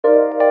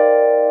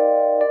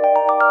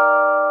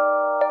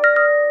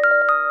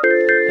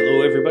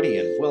everybody,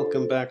 and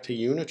welcome back to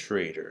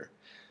Unitrader.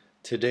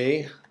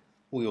 Today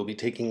we will be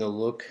taking a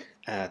look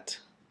at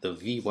the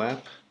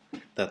VWAP.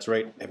 That's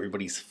right,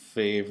 everybody's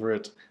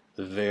favorite,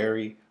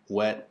 very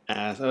wet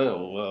ass.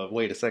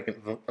 Wait a second.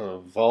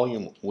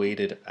 Volume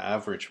weighted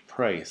average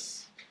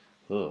price.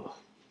 Oh,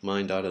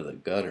 mind out of the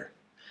gutter.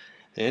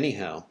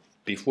 Anyhow,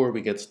 before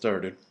we get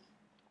started,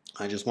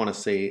 I just want to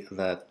say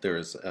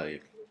that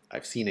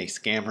I've seen a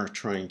scammer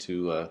trying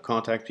to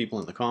contact people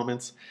in the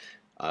comments.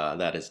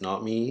 That is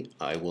not me.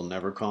 I will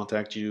never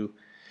contact you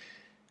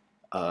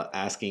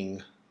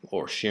asking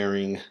or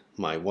sharing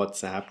my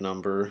WhatsApp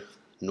number,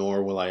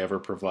 nor will I ever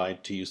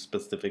provide to you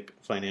specific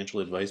financial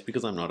advice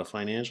because I'm not a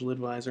financial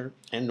advisor,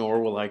 and nor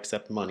will I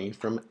accept money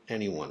from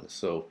anyone.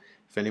 So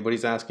if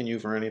anybody's asking you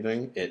for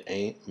anything, it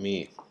ain't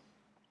me.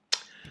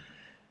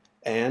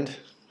 And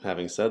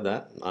having said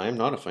that, I am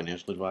not a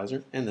financial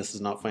advisor, and this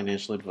is not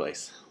financial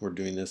advice. We're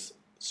doing this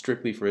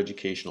strictly for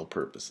educational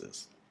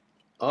purposes.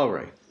 All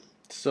right.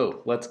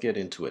 So let's get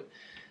into it.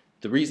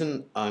 The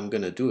reason I'm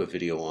going to do a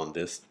video on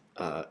this,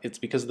 it's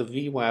because the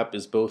VWAP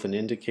is both an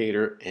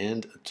indicator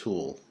and a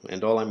tool.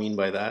 And all I mean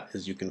by that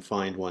is you can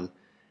find one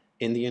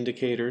in the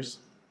indicators.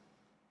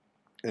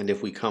 And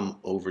if we come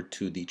over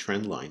to the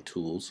trendline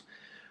tools,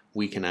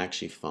 we can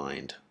actually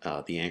find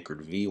the anchored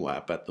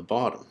VWAP at the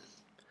bottom.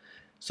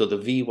 So the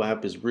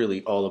VWAP is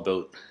really all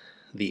about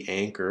the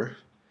anchor.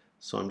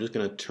 So I'm just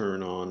going to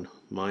turn on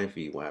my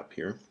VWAP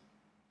here.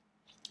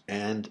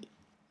 And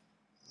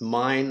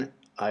mine,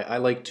 I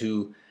like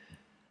to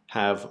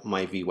have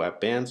my VWAP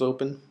bands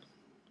open.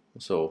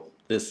 So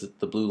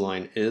the blue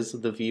line is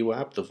the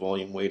VWAP, the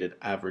volume weighted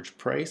average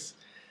price.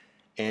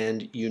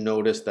 And you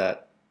notice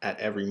that at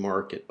every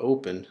market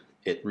open,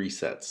 it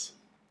resets.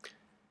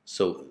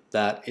 So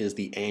that is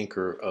the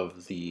anchor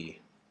of the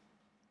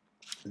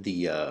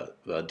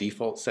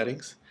default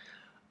settings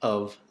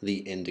of the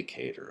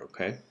indicator,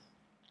 okay?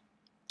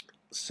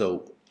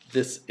 So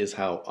this is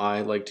how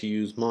I like to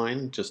use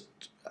mine.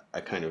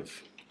 I kind of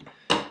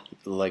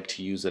like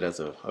to use it as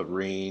a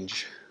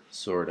range,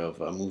 sort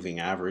of a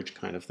moving average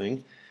kind of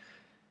thing.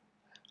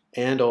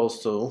 And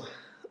also,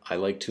 I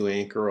like to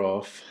anchor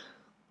off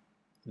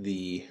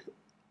the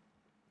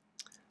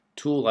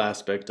tool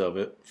aspect of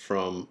it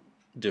from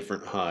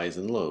different highs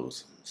and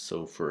lows.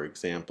 So for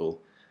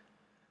example,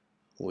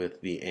 with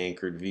the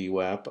anchored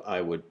VWAP,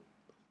 I would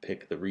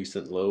pick the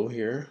recent low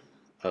here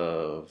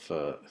of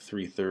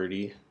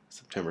 330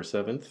 September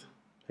 7th.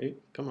 Hey,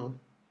 come on.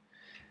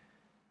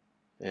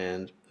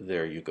 And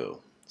there you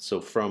go. So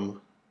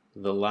from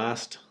the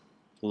last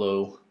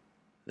low,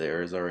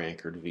 there is our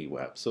anchored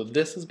VWAP. So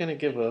this is going to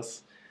give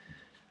us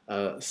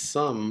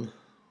some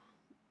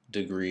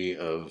degree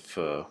of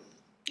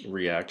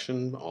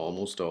reaction,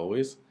 almost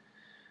always.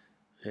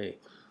 Hey,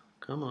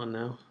 come on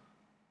now.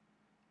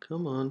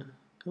 Come on,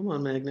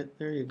 magnet.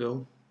 There you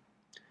go.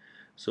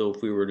 So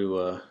if we were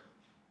to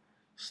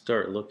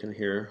start looking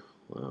here,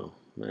 wow,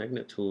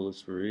 magnet tool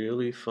is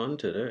really fun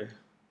today.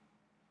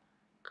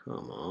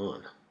 Come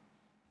on.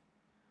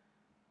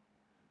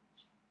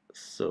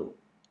 So,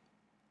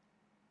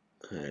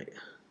 hey,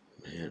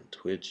 man,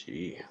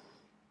 twitchy.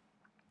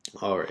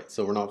 All right,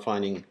 so we're not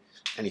finding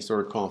any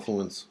sort of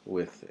confluence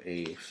with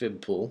a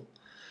fib pull.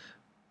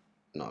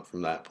 Not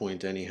from that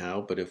point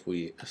anyhow, but if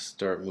we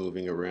start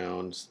moving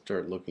around,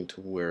 start looking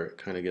to where it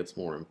kind of gets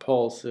more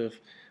impulsive,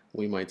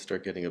 we might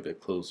start getting a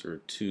bit closer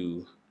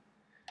to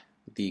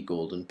the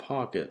golden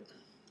pocket.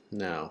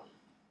 Now,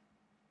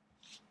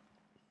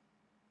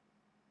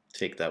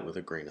 take that with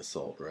a grain of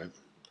salt, right?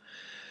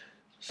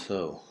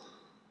 So,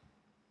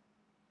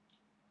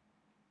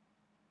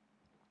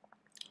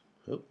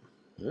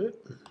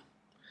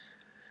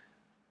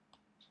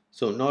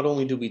 so not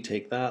only do we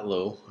take that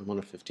low, I'm on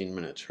a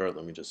 15-minute chart.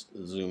 Let me just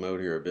zoom out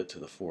here a bit to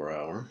the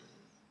 4-hour.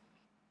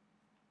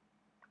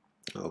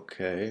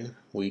 Okay,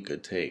 we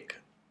could take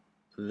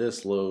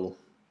this low.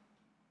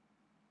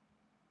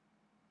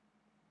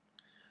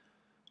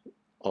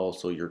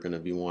 Also, you're going to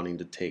be wanting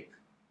to take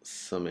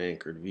some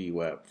anchored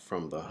VWAP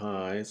from the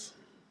highs.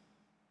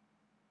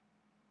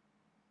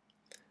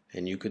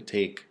 And you could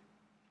take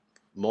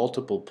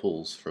multiple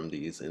pulls from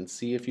these and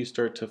see if you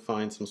start to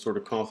find some sort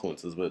of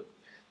confluences. But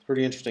it's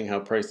pretty interesting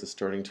how price is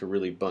starting to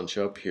really bunch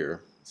up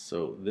here.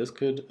 So this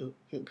could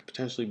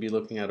potentially be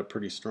looking at a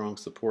pretty strong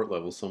support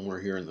level somewhere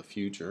here in the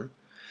future.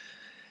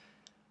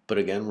 But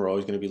again, we're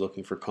always going to be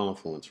looking for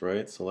confluence,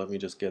 right? So let me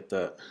just get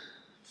that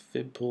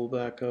fib pull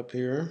back up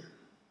here.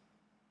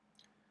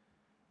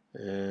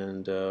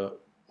 And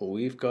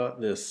we've got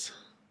this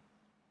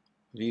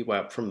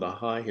VWAP from the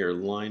high here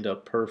lined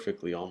up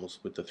perfectly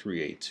almost with the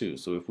 382.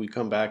 So if we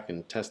come back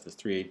and test this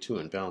 382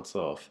 and bounce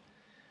off,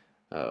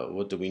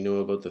 what do we know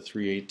about the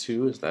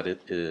 382 is that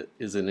it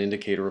is an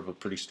indicator of a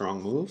pretty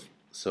strong move.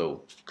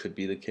 So could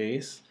be the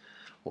case.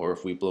 Or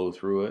if we blow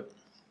through it,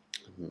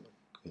 it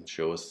can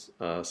show us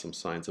some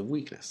signs of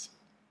weakness,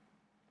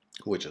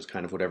 which is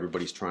kind of what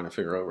everybody's trying to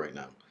figure out right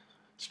now.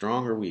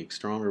 Strong or weak,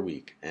 strong or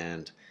weak.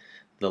 And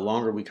the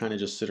longer we kind of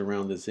just sit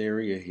around this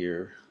area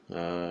here,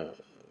 the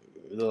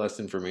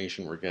less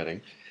information we're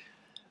getting.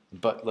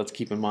 But let's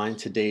keep in mind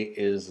today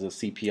is the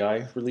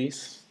CPI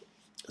release.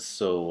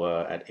 So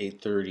at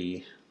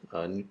 8:30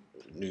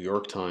 New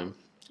York time,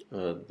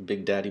 the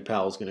Big Daddy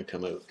Pal is going to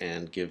come out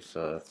and give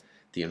the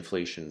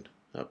inflation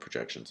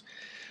projections.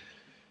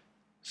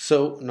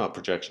 So not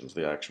projections,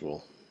 the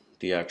actual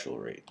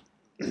rate.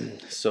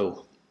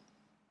 So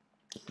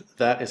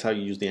that is how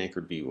you use the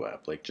anchored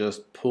VWAP. Like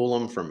just pull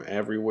them from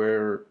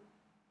everywhere,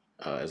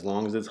 as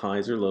long as it's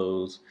highs or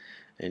lows,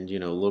 and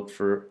look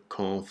for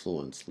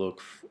confluence,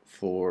 look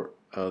for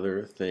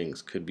other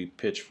things. Could be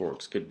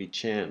pitchforks, could be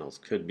channels,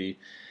 could be,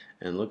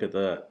 and look at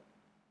that.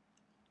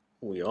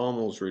 We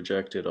almost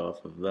rejected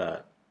off of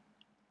that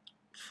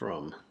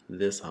from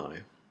this high.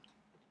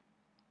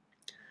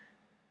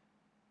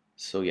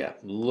 So yeah,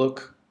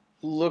 look,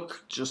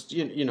 just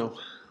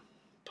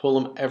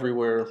pull them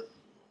everywhere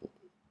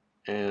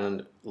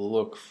and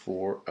look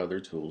for other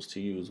tools to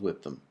use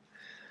with them.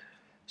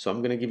 So I'm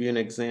going to give you an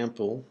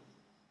example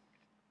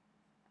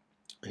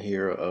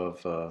here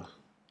of a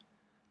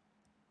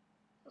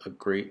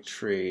great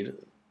trade,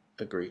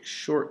 a great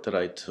short that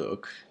I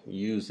took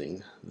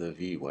using the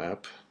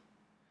VWAP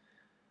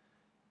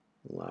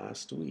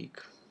last week.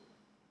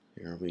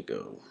 Here we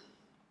go.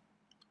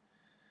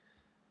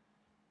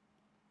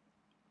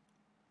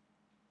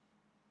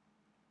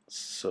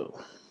 So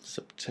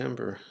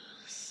September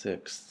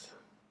 6th.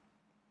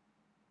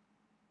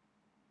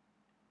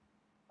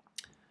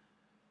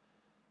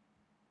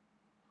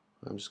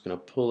 I'm just going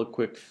to pull a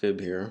quick fib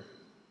here.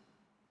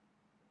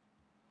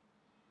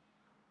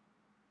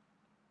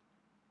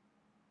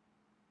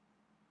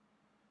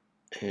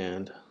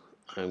 And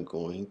I'm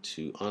going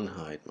to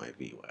unhide my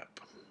VWAP.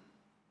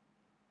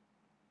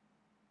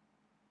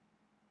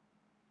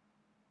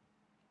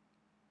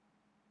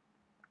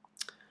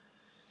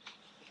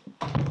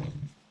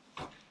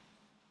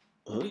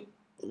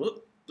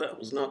 Whoop, that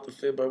was not the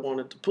fib I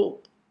wanted to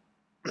pull.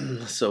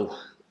 So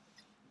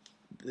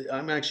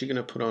I'm actually going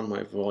to put on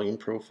my volume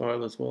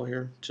profile as well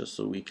here, just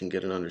so we can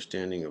get an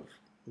understanding of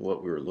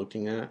what we were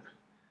looking at.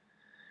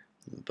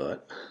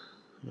 But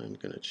I'm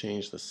going to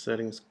change the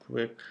settings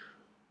quick.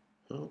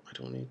 Oh, I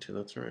don't need to.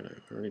 That's right.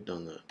 I've already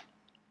done that.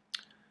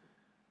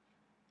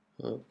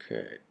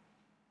 Okay.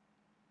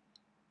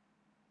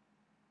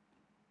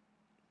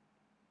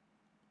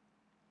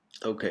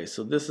 Okay,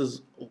 so this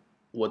is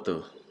what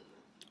the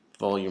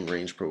volume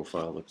range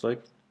profile looks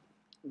like.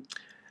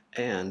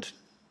 And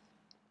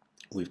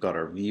we've got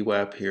our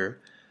VWAP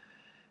here.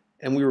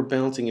 And we were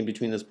bouncing in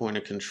between this point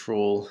of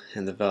control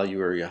and the value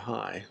area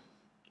high.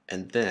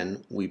 And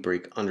then we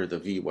break under the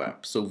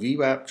VWAP. So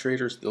VWAP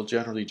traders, they'll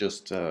generally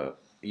just,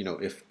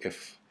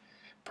 if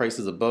price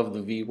is above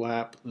the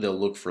VWAP, they'll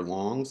look for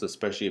longs,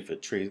 especially if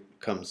it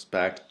comes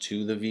back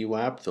to the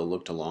VWAP, they'll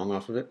look to long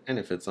off of it. And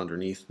if it's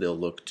underneath, they'll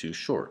look to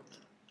short.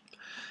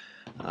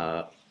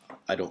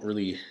 I don't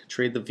really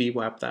trade the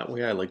VWAP that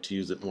way. I like to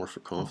use it more for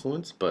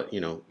confluence, but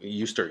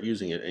you start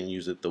using it and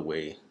use it the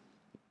way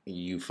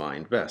you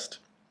find best.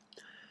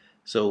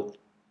 So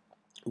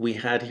we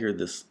had here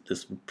this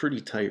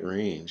pretty tight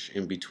range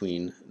in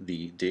between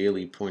the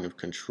daily point of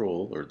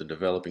control, or the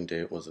developing day,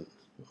 it wasn't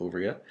over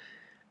yet,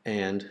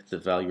 and the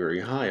value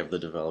area high of the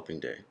developing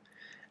day.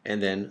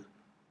 And then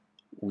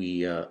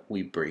we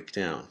break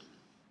down.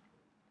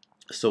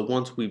 So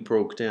once we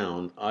broke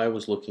down, I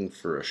was looking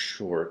for a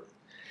short,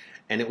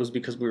 and it was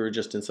because we were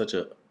just in such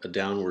a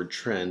downward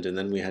trend, and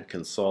then we had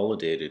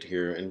consolidated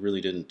here and really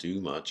didn't do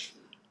much.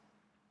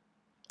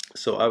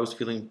 So I was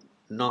feeling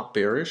not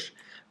bearish,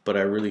 but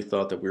I really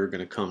thought that we were going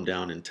to come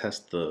down and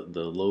test the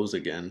lows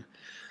again,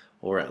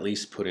 or at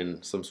least put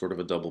in some sort of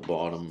a double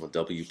bottom, a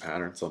W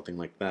pattern, something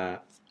like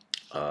that.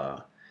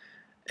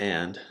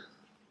 And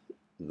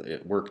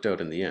it worked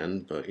out in the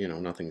end, but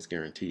nothing's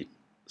guaranteed.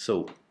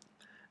 So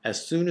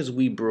as soon as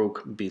we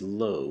broke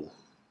below,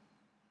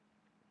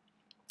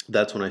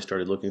 that's when I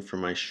started looking for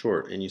my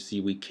short. And you see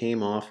we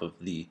came off of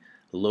the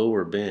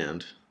lower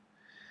band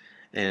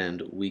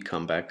and we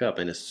come back up.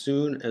 And as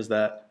soon as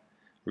that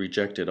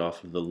rejected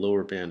off of the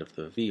lower band of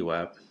the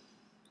VWAP,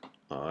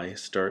 I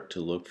start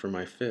to look for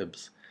my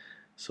fibs.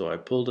 So I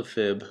pulled a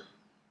fib.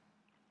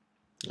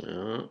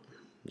 I'm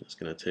just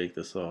going to take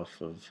this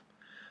off of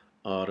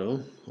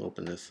auto,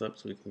 open this up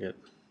so we can get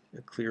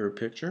a clearer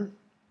picture.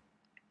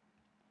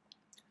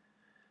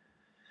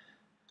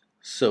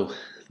 So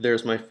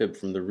there's my fib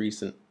from the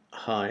recent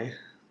high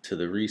to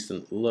the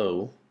recent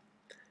low,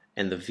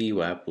 and the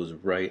VWAP was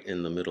right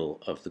in the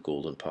middle of the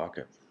golden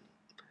pocket.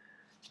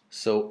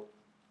 So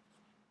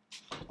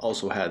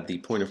also had the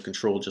point of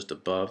control just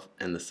above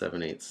and the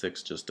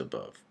 786 just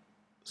above.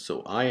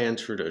 So I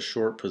entered a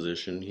short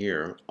position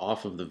here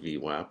off of the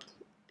VWAP.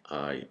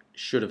 I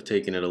should have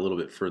taken it a little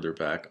bit further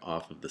back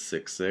off of the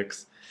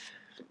 6.6.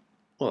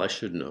 Well, I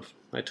shouldn't have.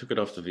 I took it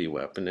off the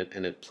VWAP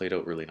and it played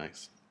out really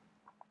nice.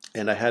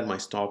 And I had my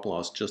stop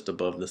loss just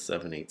above the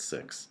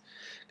 786.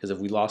 Because if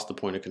we lost the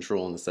point of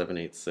control in the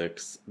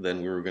 786,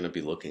 then we were going to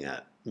be looking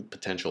at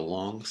potential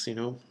longs,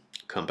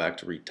 come back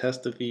to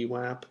retest the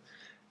VWAP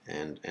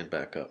and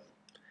back up.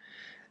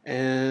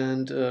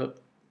 And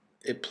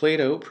it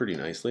played out pretty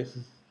nicely.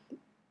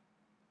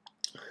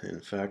 In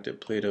fact,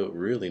 it played out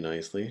really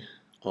nicely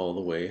all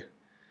the way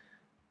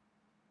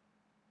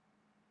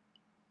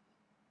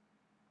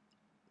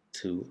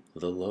to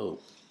the low.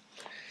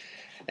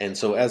 And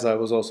so as I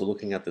was also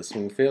looking at the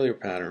swing failure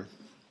pattern,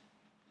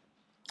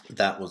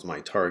 that was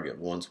my target.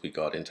 Once we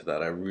got into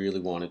that, I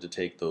really wanted to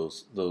take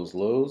those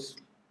lows,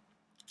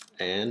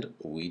 and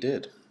we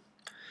did.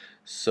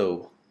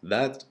 So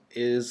that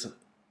is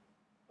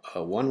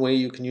one way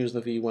you can use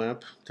the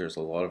VWAP. There's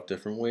a lot of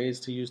different ways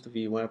to use the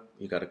VWAP.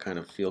 You got to kind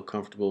of feel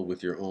comfortable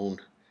with your own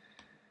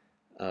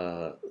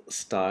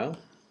style.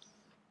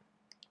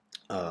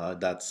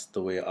 That's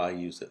the way I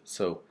use it.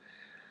 So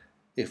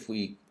if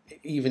we,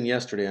 even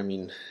yesterday, I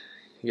mean,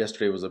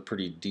 yesterday was a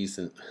pretty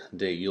decent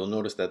day. You'll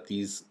notice that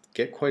these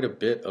get quite a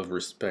bit of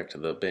respect to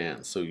the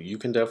bands. So you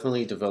can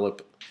definitely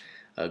develop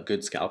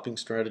good scalping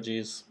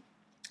strategies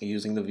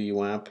using the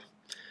VWAP.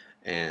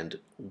 And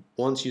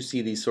once you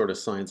see these sort of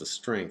signs of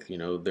strength, you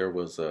know, there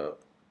was a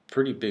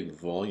pretty big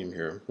volume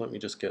here. Let me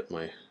just get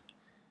my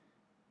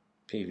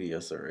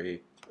PVSRA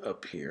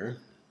up here.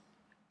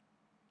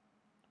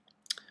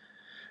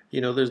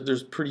 You know,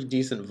 there's pretty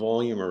decent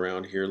volume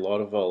around here, a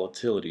lot of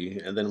volatility,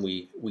 and then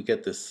we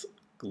get this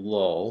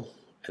lull,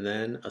 and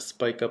then a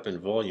spike up in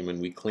volume, and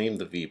we claim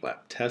the VWAP,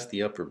 test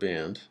the upper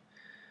band,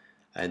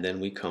 and then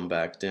we come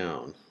back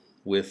down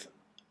with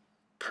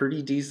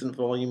pretty decent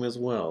volume as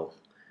well.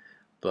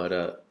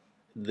 But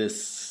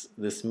this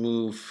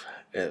move,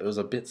 it was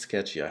a bit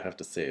sketchy, I have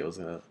to say. It was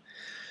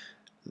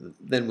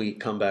then we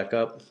come back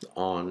up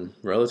on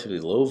relatively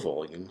low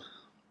volume,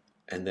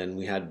 and then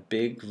we had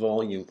big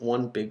volume,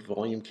 one big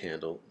volume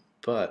candle,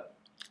 but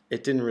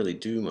it didn't really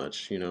do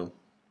much, you know.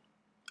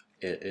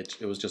 It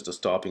was just a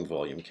stopping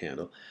volume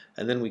candle,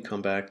 and then we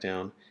come back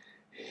down,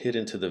 hit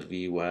into the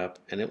VWAP,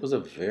 and it was a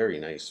very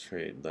nice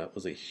trade. That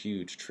was a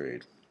huge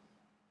trade.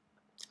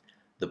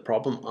 The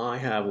problem I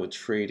have with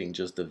trading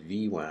just the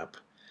VWAP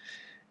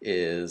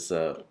is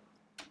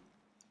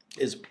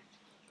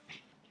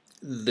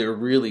they're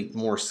really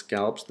more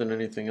scalps than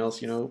anything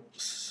else, you know.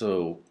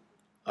 So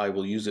I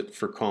will use it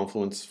for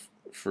confluence,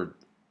 for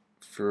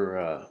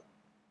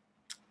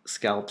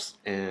scalps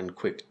and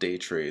quick day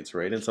trades,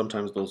 right? And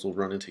sometimes those will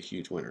run into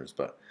huge winners.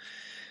 But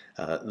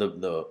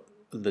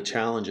the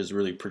challenge is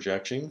really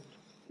projection.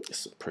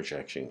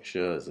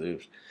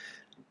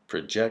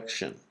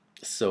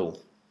 So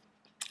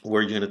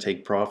where you're going to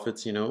take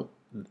profits, you know,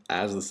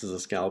 as this is a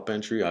scalp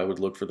entry, I would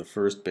look for the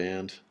first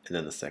band and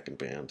then the second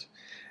band.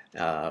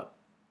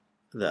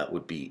 That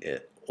would be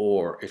it.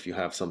 Or if you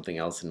have something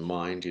else in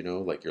mind, you know,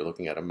 like you're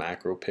looking at a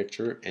macro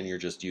picture and you're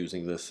just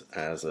using this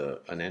as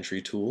an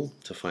entry tool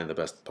to find the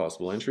best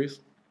possible entries,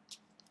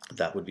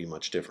 that would be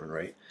much different,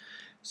 right?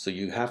 So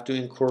you have to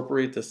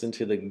incorporate this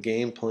into the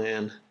game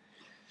plan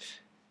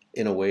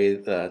in a way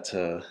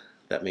that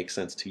that makes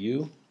sense to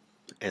you,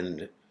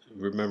 and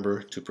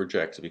remember to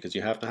project, because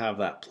you have to have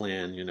that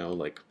plan, you know,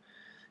 like,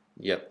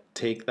 yep,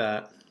 take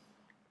that.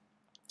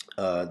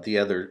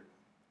 The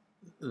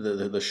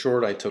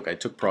short I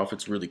took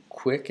profits really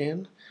quick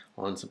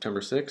on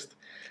September 6th,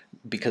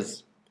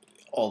 because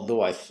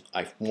although I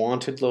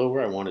wanted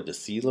lower, I wanted to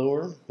see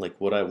lower, like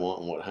what I want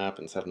and what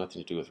happens have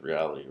nothing to do with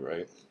reality,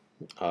 right?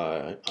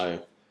 I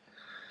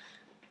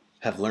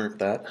have learned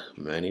that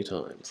many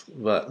times.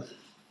 But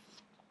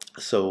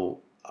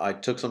so I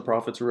took some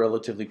profits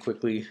relatively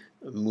quickly,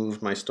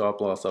 moved my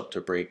stop loss up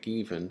to break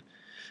even,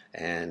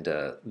 and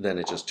then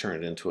it just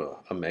turned into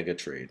a mega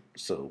trade.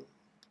 So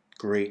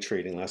great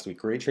trading last week,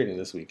 great trading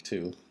this week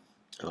too.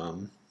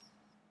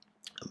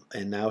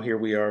 And now here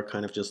we are,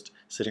 kind of just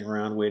sitting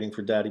around waiting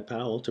for Daddy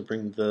Powell to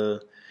bring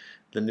the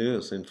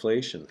news,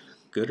 inflation,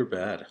 good or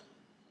bad.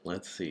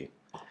 Let's see.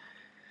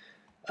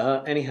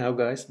 Anyhow,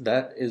 guys,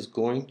 that is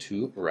going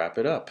to wrap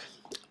it up.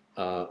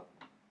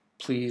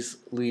 Please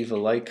leave a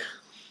like,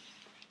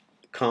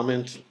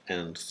 comment,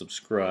 and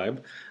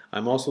subscribe.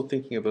 I'm also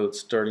thinking about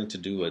starting to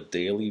do a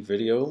daily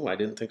video. I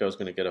didn't think I was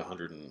going to get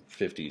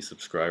 150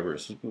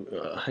 subscribers.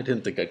 I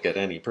didn't think I'd get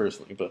any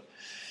personally, but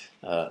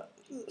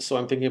so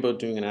I'm thinking about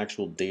doing an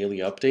actual daily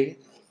update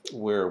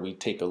where we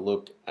take a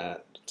look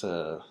at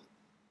the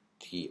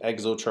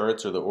exo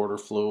charts or the order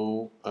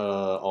flow,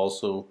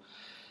 also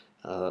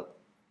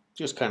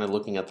just kind of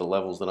looking at the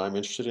levels that I'm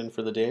interested in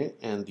for the day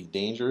and the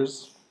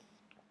dangers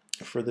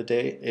for the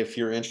day. If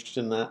you're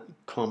interested in that,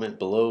 comment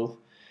below.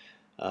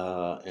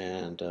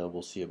 And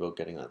we'll see about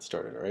getting that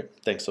started. All right.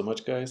 Thanks so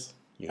much, guys.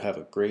 You have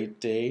a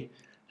great day.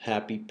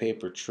 Happy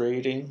paper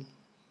trading,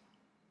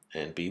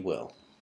 and be well.